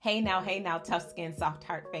Hey now, Tough Skin Soft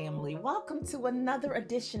Heart family. Welcome to another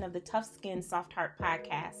edition of the Tough Skin Soft Heart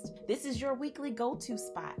podcast. This is your weekly go-to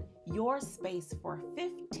spot, your space for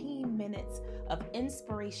 15 minutes of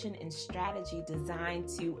inspiration and strategy designed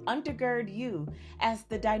to undergird you as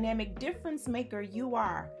the dynamic difference maker you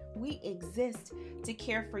are. We exist to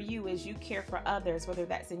care for you as you care for others, whether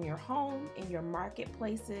that's in your home, in your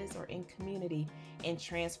marketplaces, or in community in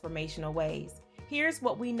transformational ways. Here's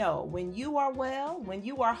what we know. When you are well, when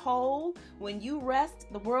you are whole, when you rest,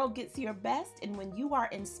 the world gets your best. And when you are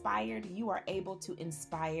inspired, you are able to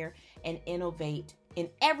inspire and innovate in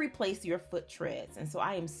every place your foot treads. And so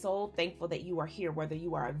I am so thankful that you are here, whether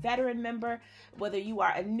you are a veteran member, whether you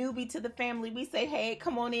are a newbie to the family. We say, hey,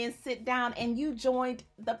 come on in, sit down, and you joined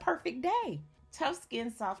the perfect day. Tough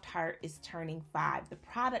Skin Soft Heart is turning 5. The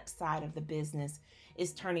product side of the business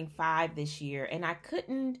is turning 5 this year. And I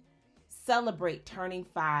couldn't celebrate turning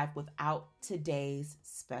 5 without today's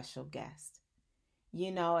special guest.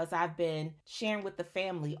 You know, as I've been sharing with the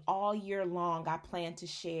family all year long, I plan to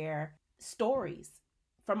share stories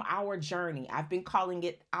from our journey. I've been calling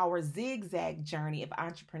it our zigzag journey of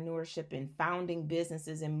entrepreneurship and founding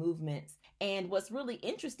businesses and movements. And what's really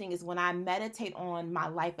interesting is when I meditate on my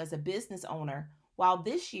life as a business owner, while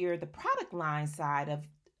this year the product line side of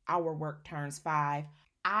our work turns 5,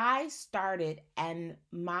 I started in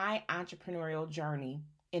my entrepreneurial journey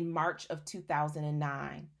in March of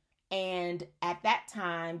 2009. And at that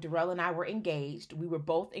time, Darrell and I were engaged. We were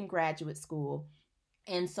both in graduate school.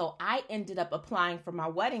 And so I ended up applying for my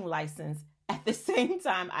wedding license at the same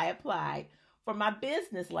time I applied for my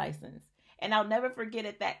business license. And I'll never forget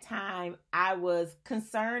at that time, I was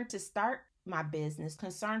concerned to start my business,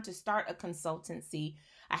 concerned to start a consultancy.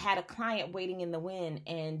 I had a client waiting in the wind,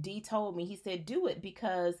 and D told me, he said, do it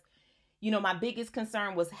because, you know, my biggest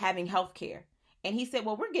concern was having healthcare. And he said,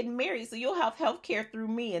 well, we're getting married, so you'll have healthcare through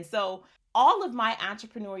me. And so all of my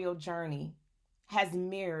entrepreneurial journey has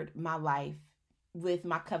mirrored my life with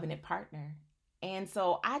my covenant partner. And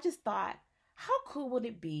so I just thought, how cool would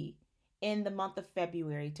it be in the month of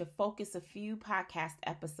February to focus a few podcast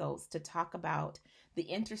episodes to talk about the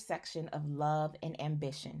intersection of love and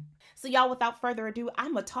ambition. So y'all, without further ado,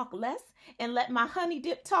 I'm going to talk less and let my honey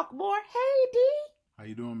dip talk more. Hey, D. How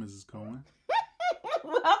you doing, Mrs. Cohen?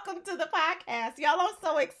 Welcome to the podcast. Y'all, I'm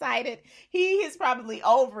so excited. He is probably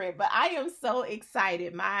over it, but I am so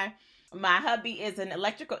excited. My hubby is an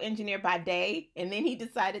electrical engineer by day, and then he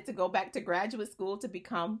decided to go back to graduate school to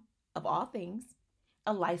become, of all things,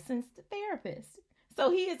 a licensed therapist. So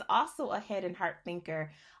he is also a head and heart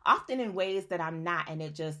thinker, often in ways that I'm not, and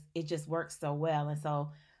it just works so well. And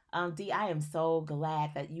so, D, I am so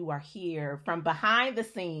glad that you are here from behind the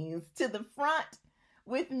scenes to the front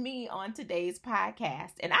with me on today's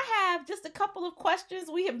podcast. And I have just a couple of questions.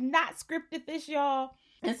 We have not scripted this, y'all.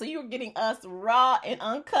 And so you're getting us raw and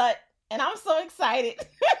uncut. And I'm so excited.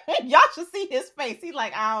 Y'all should see his face. He's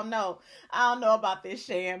like, I don't know about this,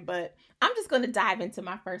 Shan, but I'm just going to dive into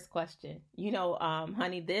my first question. You know,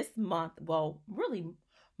 honey, this month, well, really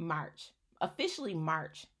officially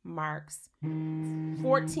March marks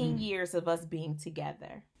 14 years of us being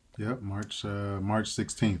together. Yep, March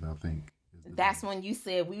 16th, I think. That's when you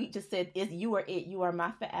said, we just said, you are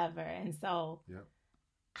my forever. And so, yep.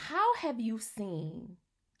 How have you seen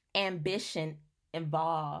ambition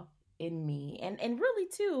evolve in me? And really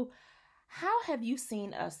too, how have you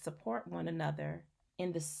seen us support one another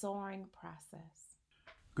in the soaring process?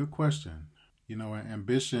 Good question. You know,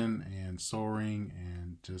 ambition and soaring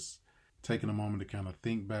and just taking a moment to kind of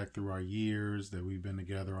think back through our years that we've been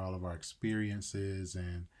together, all of our experiences.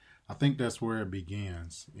 And I think that's where it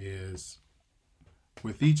begins, is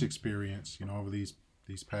with each experience, you know, over these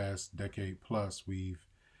past decade plus, we've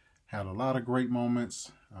had a lot of great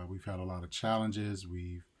moments. We've had a lot of challenges.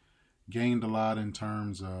 We've gained a lot in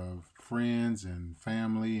terms of friends and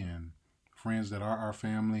family and friends that are our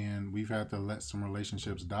family, and we've had to let some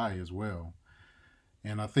relationships die as well.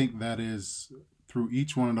 And I think that is through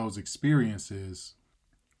each one of those experiences,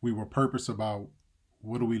 we were purpose about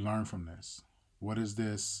what do we learn from this? What is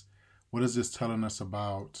this telling us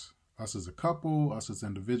about us as a couple, us as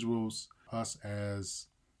individuals, us as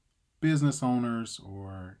business owners,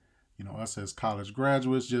 or, you know, us as college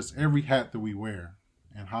graduates, just every hat that we wear.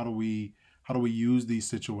 And how do we use these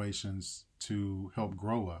situations to help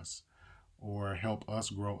grow us or help us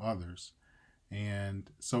grow others? And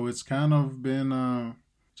so it's kind of been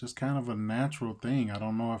just kind of a natural thing. I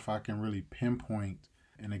don't know if I can really pinpoint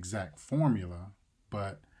an exact formula,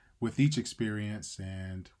 but with each experience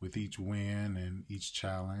and with each win and each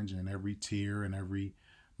challenge and every tear and every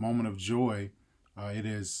moment of joy, it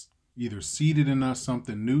has either seeded in us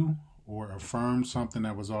something new or affirmed something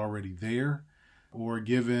that was already there, or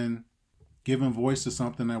given voice to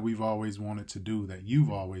something that we've always wanted to do, that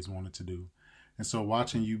you've always wanted to do. And so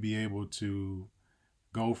watching you be able to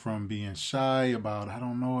go from being shy about, I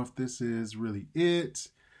don't know if this is really it,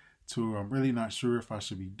 to I'm really not sure if I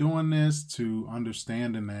should be doing this, to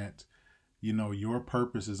understanding that, your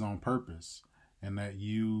purpose is on purpose and that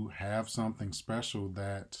you have something special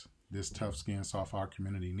that this Tough Skin Soft Heart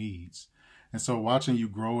community needs. And so watching you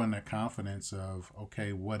grow in that confidence of,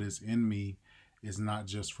 okay, what is in me is not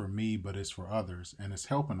just for me, but it's for others and it's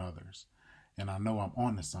helping others. And I know I'm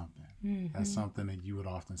on to something. Mm-hmm. That's something that you would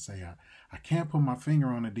often say, I can't put my finger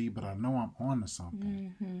on it, D, but I know I'm on to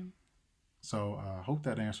something. Mm-hmm. So I hope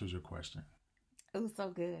that answers your question. Oh, so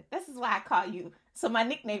good. This is why I call you. So my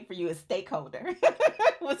nickname for you is Stakeholder,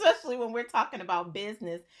 especially when we're talking about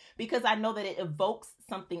business, because I know that it evokes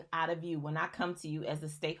something out of you when I come to you as a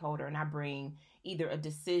stakeholder and I bring either a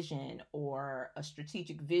decision or a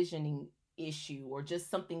strategic visioning issue or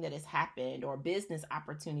just something that has happened or a business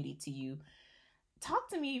opportunity to you. Talk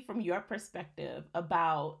to me from your perspective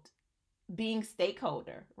about being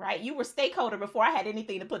stakeholder, right? You were stakeholder before I had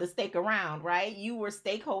anything to put a stake around, right? You were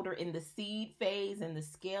stakeholder in the seed phase and the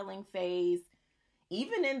scaling phase,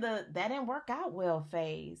 even in the that didn't work out well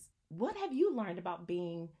phase. What have you learned about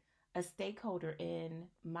being a stakeholder in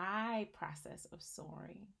my process of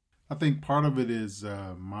soaring? I think part of it is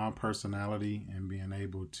my personality and being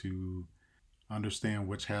able to understand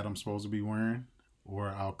which hat I'm supposed to be wearing, or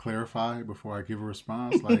I'll clarify before I give a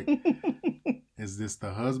response. Like, is this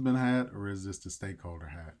the husband hat or is this the stakeholder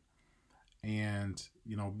hat? And,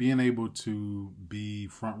 being able to be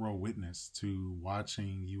front row witness to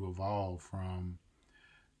watching you evolve from,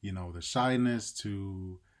 the shyness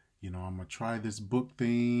to, I'm going to try this book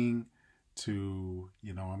thing to,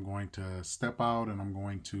 I'm going to step out and I'm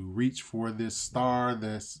going to reach for this star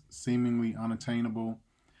that's seemingly unattainable.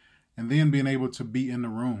 And then being able to be in the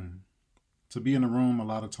room. To be in the room a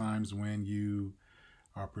lot of times when you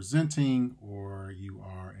are presenting or you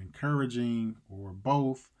are encouraging or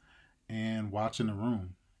both, and watching the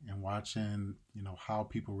room and watching, how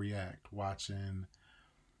people react, watching,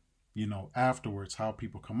 afterwards, how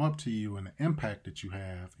people come up to you and the impact that you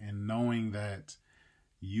have, and knowing that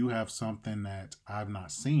you have something that I've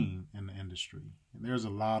not seen in the industry. And there's a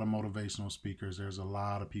lot of motivational speakers. There's a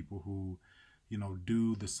lot of people who,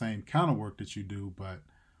 do the same kind of work that you do, but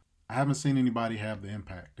I haven't seen anybody have the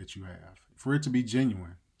impact that you have for it to be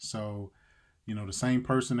genuine. So, the same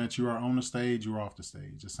person that you are on the stage, you're off the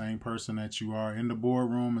stage. The same person that you are in the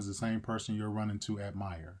boardroom is the same person you're running to at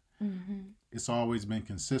Meijer. Mm-hmm. It's always been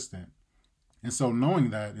consistent. And so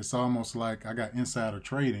knowing that, it's almost like I got insider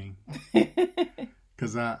trading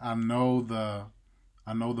because I know the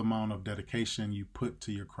amount of dedication you put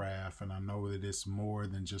to your craft. And I know that it's more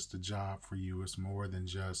than just a job for you. It's more than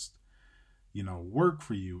just work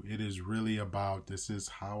for you. It is really about, this is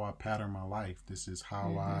how I pattern my life. This is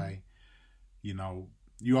how I,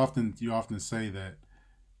 you often say that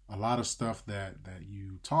a lot of stuff that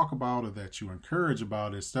you talk about or that you encourage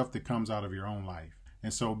about is stuff that comes out of your own life.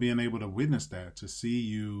 And so being able to witness that, to see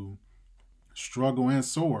you struggle and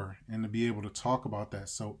soar, and to be able to talk about that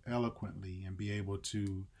so eloquently and be able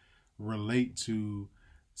to relate to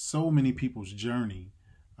so many people's journey,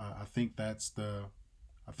 I think that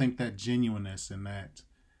genuineness and that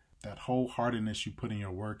wholeheartedness you put in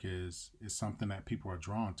your work is something that people are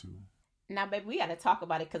drawn to. Now, baby, we got to talk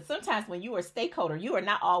about it, because sometimes when you are a stakeholder, you are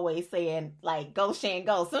not always saying like, go Shan,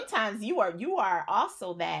 go. Sometimes you are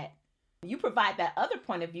also that you provide that other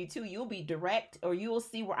point of view too. You'll be direct, or you'll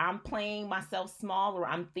see where I'm playing myself small, or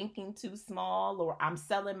I'm thinking too small, or I'm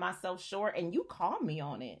selling myself short, and you call me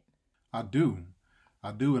on it. I do.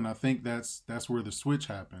 And I think that's where the switch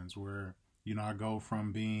happens, where, I go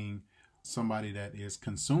from being somebody that is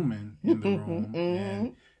consuming in the room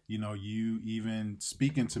and, you even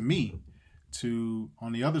speaking to me, to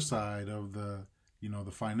on the other side of the,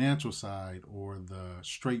 the financial side or the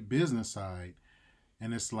straight business side.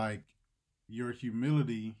 And it's like your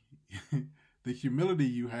humility, the humility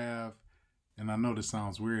you have, and I know this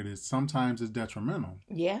sounds weird, is sometimes it's detrimental.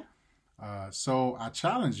 Yeah. So I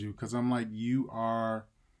challenge you, because I'm like, you are,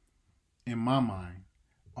 in my mind,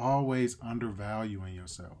 always undervaluing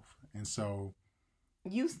yourself. And so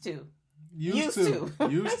used to. Your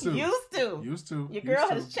girl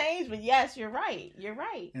has changed, but yes, you're right.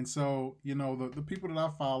 And so, the people that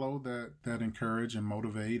I follow that encourage and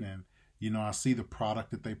motivate, and, I see the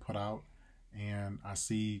product that they put out, and I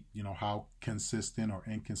see, how consistent or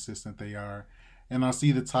inconsistent they are. And I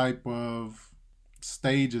see the type of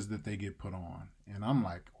stages that they get put on. And I'm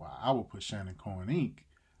like, wow, I will put Shannon Cohen Inc.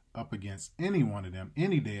 up against any one of them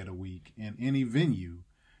any day of the week in any venue,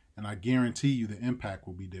 and I guarantee you the impact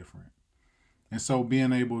will be different. And so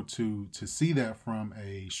being able to see that from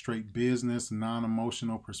a straight business,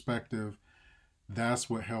 non-emotional perspective, that's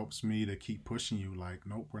what helps me to keep pushing you. Like,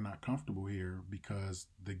 nope, we're not comfortable here, because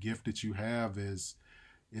the gift that you have is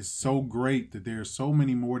so great that there's so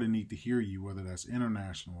many more that need to hear you, whether that's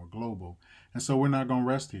international or global. And so we're not going to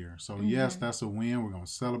rest here. So yes, that's a win. We're going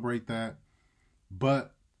to celebrate that.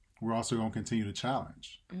 But we're also going to continue to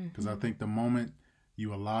challenge, because I think the moment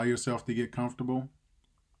you allow yourself to get comfortable,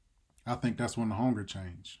 I think that's when the hunger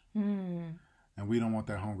change. And we don't want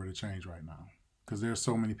that hunger to change right now, because there's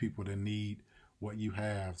so many people that need what you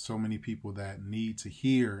have, so many people that need to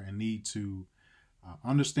hear and need to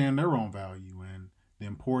understand their own value and the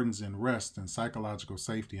importance in rest and psychological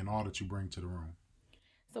safety and all that you bring to the room.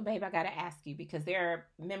 So, babe, I got to ask you, because there are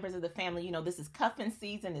members of the family, you know, this is cuffing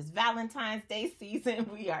season, it's Valentine's Day season,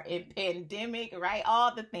 we are in pandemic, right?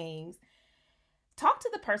 All the things. Talk to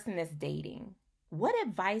the person that's dating. What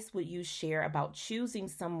advice would you share about choosing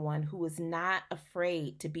someone who is not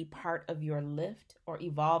afraid to be part of your lift or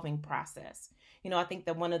evolving process? You know, I think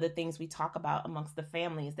that one of the things we talk about amongst the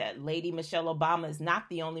family is that Lady Michelle Obama is not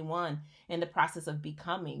the only one in the process of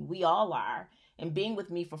becoming. We all are. And being with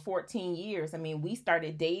me for 14 years, I mean, we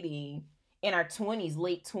started dating in our 20s,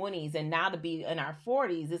 late 20s, and now to be in our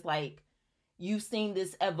 40s, it's like you've seen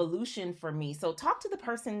this evolution for me. So talk to the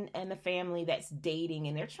person and the family that's dating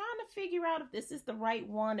and they're trying to figure out if this is the right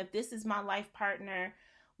one, if this is my life partner.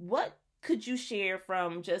 What could you share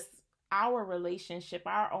from just our relationship,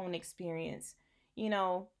 our own experience, you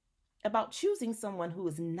know, about choosing someone who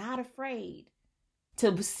is not afraid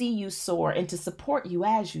to see you soar and to support you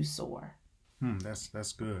as you soar?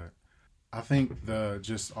 That's good. I think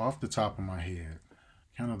just off the top of my head,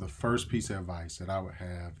 kind of the first piece of advice that I would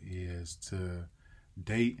have is to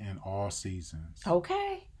date in all seasons.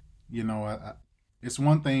 Okay. You know, it's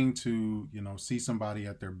one thing to, you know, see somebody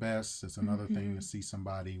at their best. It's another thing to see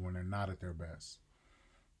somebody when they're not at their best.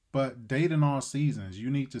 But date in all seasons.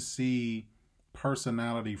 You need to see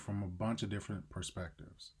personality from a bunch of different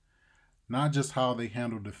perspectives. Not just how they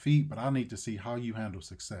handle defeat, but I need to see how you handle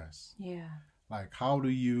success. Yeah. Like, how do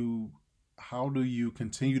you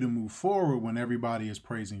continue to move forward when everybody is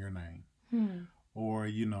praising your name? Or,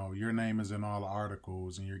 you know, your name is in all the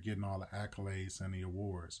articles and you're getting all the accolades and the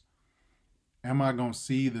awards. Am I going to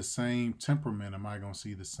see the same temperament? Am I going to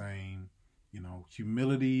see the same, you know,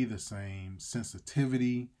 humility, the same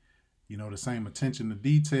sensitivity, you know, the same attention to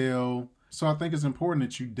detail? So I think it's important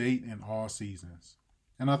that you date in all seasons.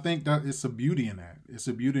 And I think that it's a beauty in that. It's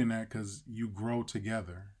a beauty in that because you grow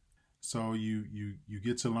together. So you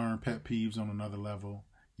get to learn pet peeves on another level.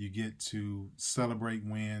 You get to celebrate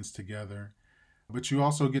wins together. But you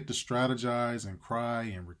also get to strategize and cry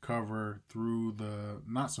and recover through the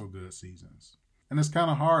not so good seasons. And it's kind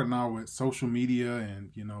of hard now with social media and,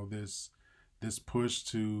 you know, this push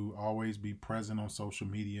to always be present on social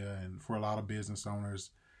media. And for a lot of business owners,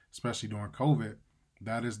 especially during COVID,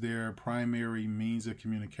 that is their primary means of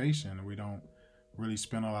communication. We don't really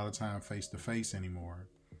spend a lot of time face to face anymore.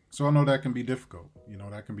 So I know that can be difficult. You know,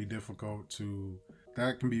 that can be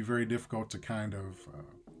very difficult to kind of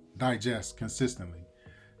digest consistently.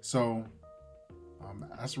 So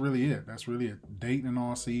that's really it. Date in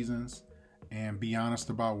all seasons and be honest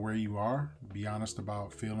about where you are. Be honest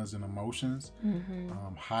about feelings and emotions.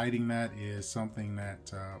 Hiding that is something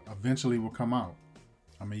that eventually will come out.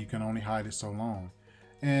 I mean, you can only hide it so long.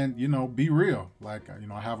 And, you know, be real. Like, you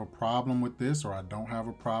know, I have a problem with this or I don't have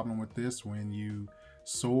a problem with this when you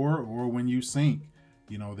soar or when you sink.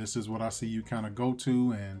 You know, this is what I see you kind of go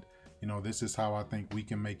to, and, you know, this is how I think we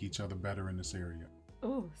can make each other better in this area.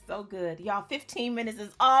 Ooh, so good. Y'all, 15 minutes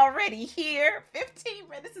is already here. 15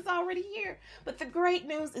 minutes is already here. But the great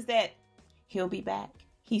news is that he'll be back.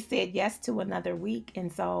 He said yes to another week.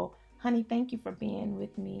 And so, honey, thank you for being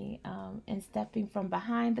with me and stepping from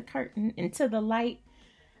behind the curtain into the light.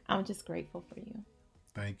 I'm just grateful for you.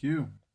 Thank you.